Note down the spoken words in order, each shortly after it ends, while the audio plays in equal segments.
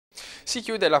Si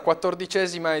chiude la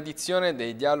 14ª edizione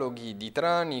dei Dialoghi di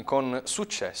Trani con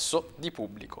successo di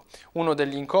pubblico. Uno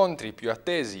degli incontri più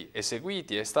attesi e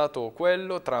seguiti è stato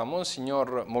quello tra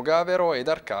Monsignor Mogavero ed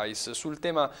Arcais sul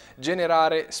tema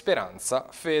Generare Speranza,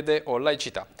 Fede o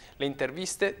Laicità. Le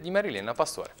interviste di Marilena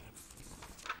Pastore.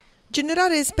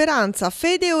 Generare speranza,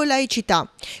 fede o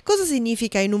laicità? Cosa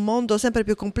significa in un mondo sempre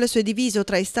più complesso e diviso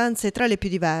tra istanze tra le più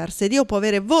diverse? Dio può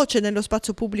avere voce nello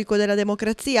spazio pubblico della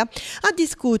democrazia? A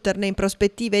discuterne in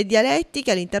prospettive e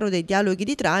dialettiche all'interno dei dialoghi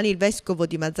di Trani, il vescovo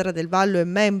di Mazara del Vallo e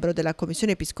membro della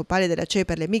Commissione Episcopale della CE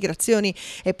per le migrazioni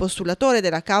e postulatore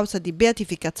della causa di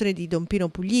beatificazione di Don Pino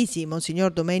Puglisi,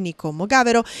 Monsignor Domenico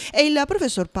Mogavero, e il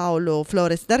professor Paolo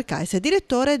Flores d'Arcais,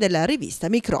 direttore della rivista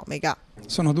Micromega.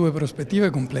 Sono due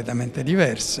prospettive completamente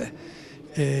diverse.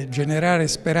 Generare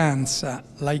speranza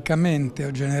laicamente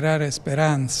o generare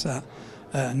speranza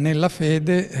nella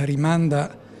fede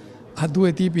rimanda a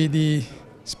due tipi di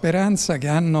speranza che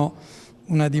hanno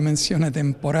una dimensione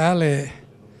temporale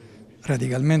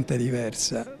radicalmente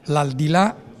diversa.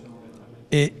 L'aldilà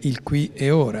e il qui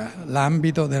e ora,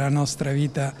 l'ambito della nostra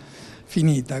vita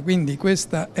finita. Quindi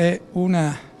questa è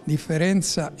una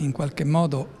differenza in qualche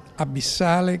modo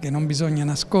abissale che non bisogna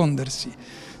nascondersi,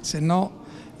 se no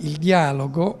il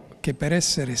dialogo, che per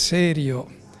essere serio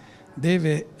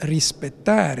deve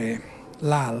rispettare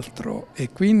l'altro, e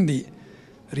quindi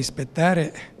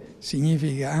rispettare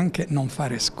significa anche non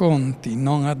fare sconti,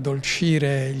 non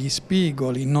addolcire gli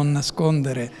spigoli, non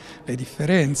nascondere le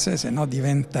differenze, se no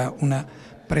diventa una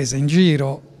presa in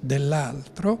giro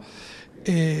dell'altro.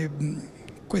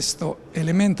 Questo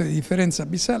elemento di differenza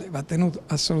abissale va tenuto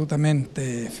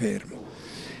assolutamente fermo.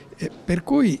 Per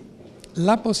cui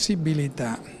la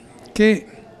possibilità che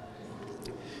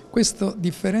questa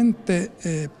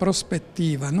differente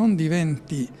prospettiva non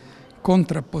diventi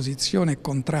contrapposizione e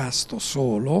contrasto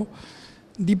solo,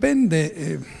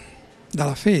 dipende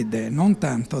dalla fede, non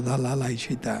tanto dalla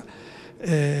laicità,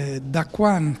 da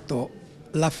quanto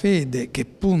la fede che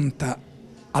punta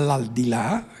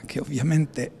all'aldilà, che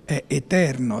ovviamente è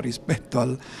eterno rispetto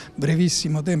al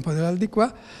brevissimo tempo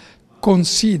dell'aldilà,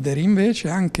 consideri invece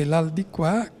anche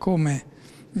l'aldilà come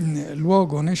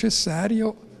luogo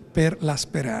necessario per la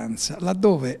speranza,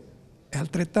 laddove è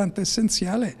altrettanto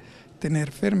essenziale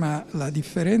tener ferma la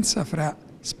differenza fra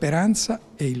speranza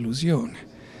e illusione.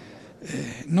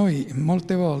 Noi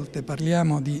molte volte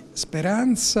parliamo di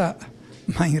speranza,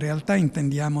 ma in realtà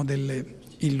intendiamo delle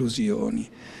illusioni.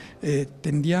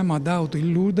 Tendiamo ad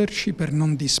autoilluderci per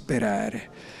non disperare,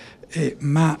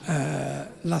 ma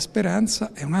la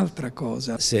speranza è un'altra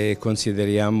cosa. Se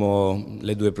consideriamo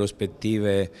le due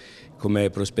prospettive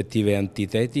come prospettive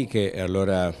antitetiche,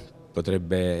 allora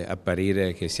potrebbe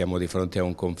apparire che siamo di fronte a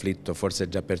un conflitto forse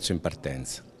già perso in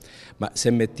partenza. Ma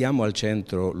se mettiamo al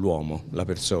centro l'uomo, la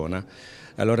persona,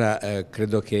 allora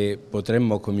credo che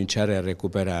potremmo cominciare a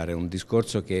recuperare un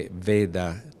discorso che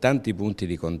veda tanti punti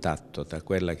di contatto tra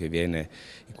quella che viene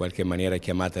in qualche maniera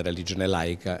chiamata religione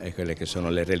laica e quelle che sono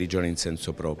le religioni in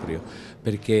senso proprio,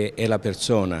 perché è la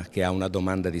persona che ha una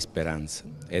domanda di speranza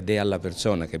ed è alla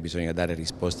persona che bisogna dare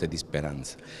risposte di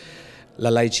speranza. La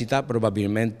laicità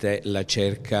probabilmente la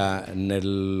cerca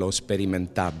nello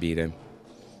sperimentabile,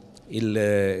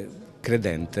 il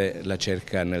credente la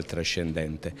cerca nel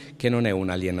trascendente, che non è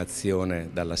un'alienazione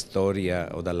dalla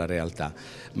storia o dalla realtà,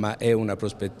 ma è una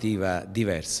prospettiva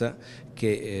diversa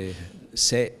che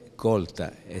se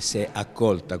colta e se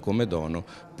accolta come dono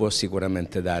può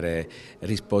sicuramente dare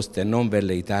risposte non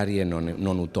velleitarie,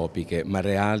 non utopiche, ma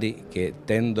reali, che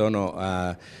tendono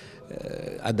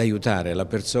ad aiutare la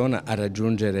persona a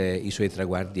raggiungere i suoi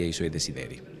traguardi e i suoi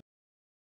desideri.